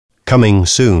Coming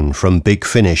soon from Big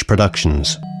Finish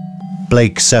Productions.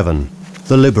 Blake 7,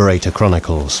 The Liberator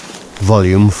Chronicles,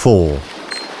 Volume 4.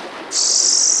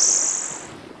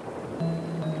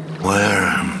 Where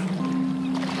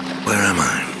am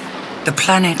I? The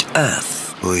planet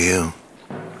Earth. Who are you?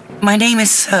 My name is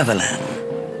Servalan.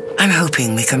 I'm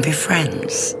hoping we can be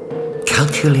friends.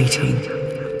 Calculating,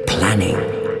 planning,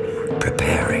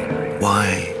 preparing.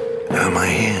 Why am I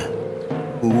here?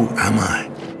 Who am I?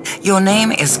 Your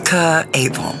name is Kerr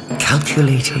Avon.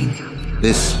 Calculating.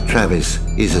 This Travis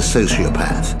is a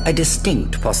sociopath. A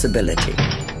distinct possibility.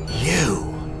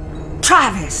 You?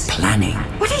 Travis! Planning.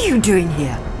 What are you doing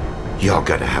here? You're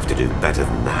gonna have to do better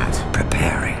than that.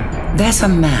 Preparing. There's a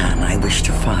man I wish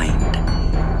to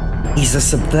find. He's a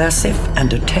subversive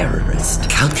and a terrorist.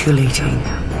 Calculating.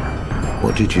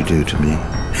 What did you do to me?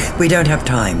 We don't have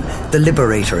time. The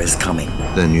Liberator is coming.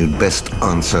 Then you'd best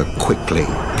answer quickly.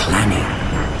 Planning.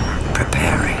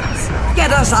 Preparing.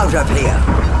 Get us out of here!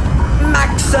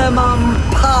 Maximum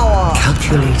power!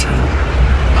 Calculating.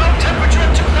 Low temperature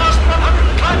at 2,100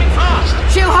 and climbing fast.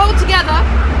 She'll hold together.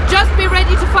 Just be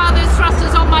ready to fire those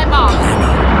thrusters on my mark.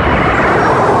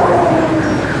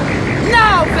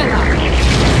 Now, Vila!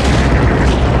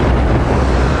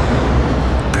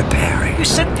 Preparing. You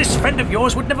said this friend of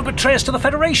yours would never betray us to the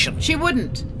Federation. She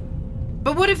wouldn't.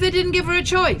 But what if they didn't give her a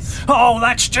choice? Oh,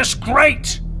 that's just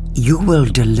great! You will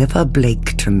deliver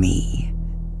Blake to me,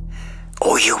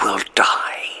 or you will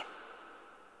die.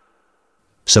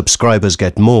 Subscribers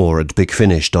get more at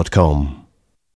bigfinish.com.